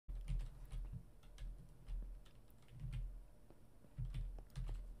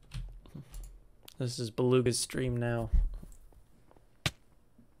This is Beluga's stream now.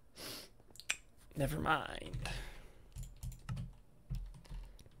 Never mind.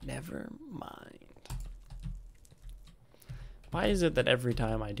 Never mind. Why is it that every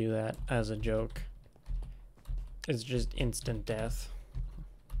time I do that as a joke, it's just instant death?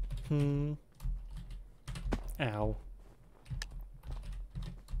 Ow.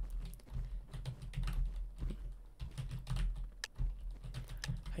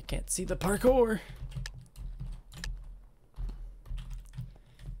 I can't see the parkour.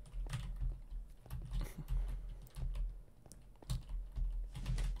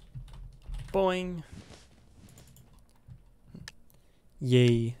 Boing.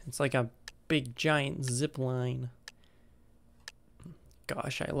 Yay. It's like a big giant zip line.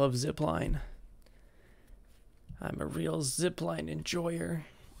 Gosh, I love zip line. I'm a real zip line enjoyer.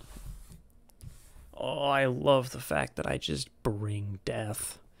 Oh, I love the fact that I just bring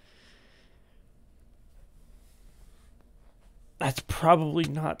death. That's probably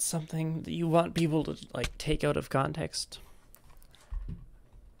not something that you want people to like take out of context.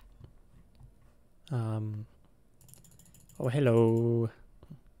 Oh, hello.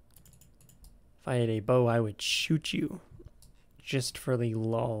 If I had a bow, I would shoot you. Just for the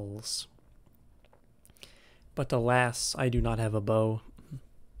lulz. But alas, I do not have a bow.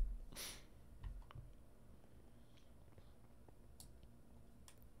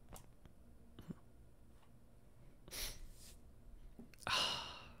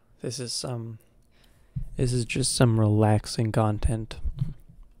 This is just some relaxing content.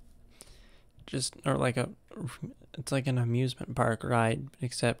 Or like it's like an amusement park ride,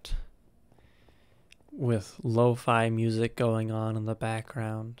 except with lo-fi music going on in the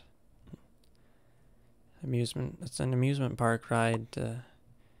background. It's an amusement park ride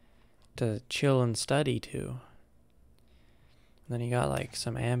to chill and study to. And then you got like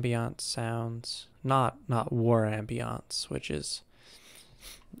some ambient sounds, not war ambiance,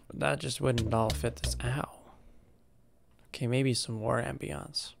 that just wouldn't all fit this. Ow. Okay, maybe some war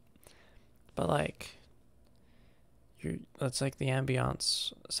ambiance. But like that's like the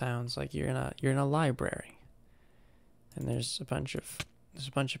ambiance sounds like you're in a library. And there's a bunch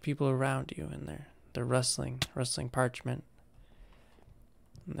of people around you, and they're rustling parchment.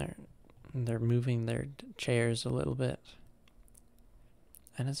 And they're moving their chairs a little bit.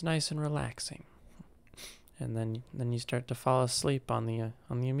 And it's nice and relaxing. And then you start to fall asleep on the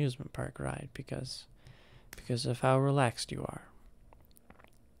amusement park ride because of how relaxed you are.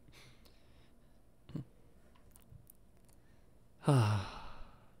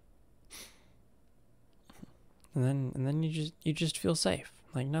 and then you just feel safe.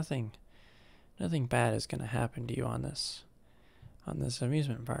 Like nothing bad is gonna happen to you on this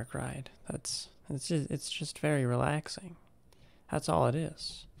amusement park ride. It's just very relaxing. That's all it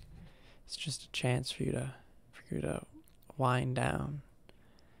is. It's just a chance for you to wind down,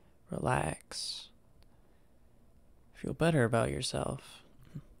 relax, feel better about yourself.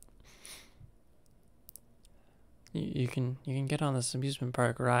 You can get on this amusement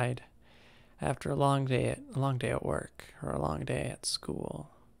park ride after a long day at work or a long day at school.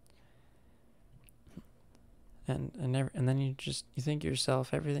 And then you think to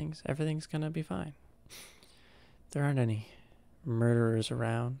yourself, everything's gonna be fine. There aren't any murderers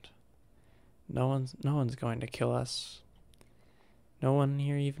around. No one's going to kill us. No one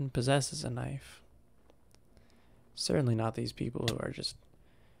here even possesses a knife. Certainly not these people who are just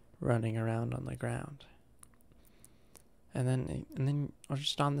running around on the ground. And then or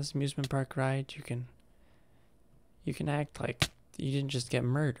just on this amusement park ride, you can act like you didn't just get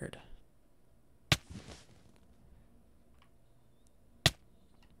murdered.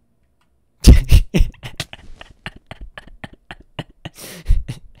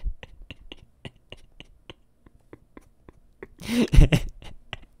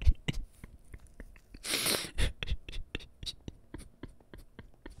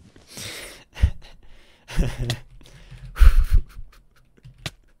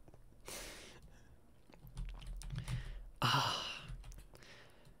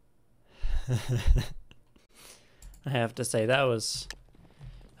 I have to say that was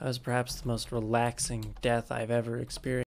perhaps the most relaxing death I've ever experienced.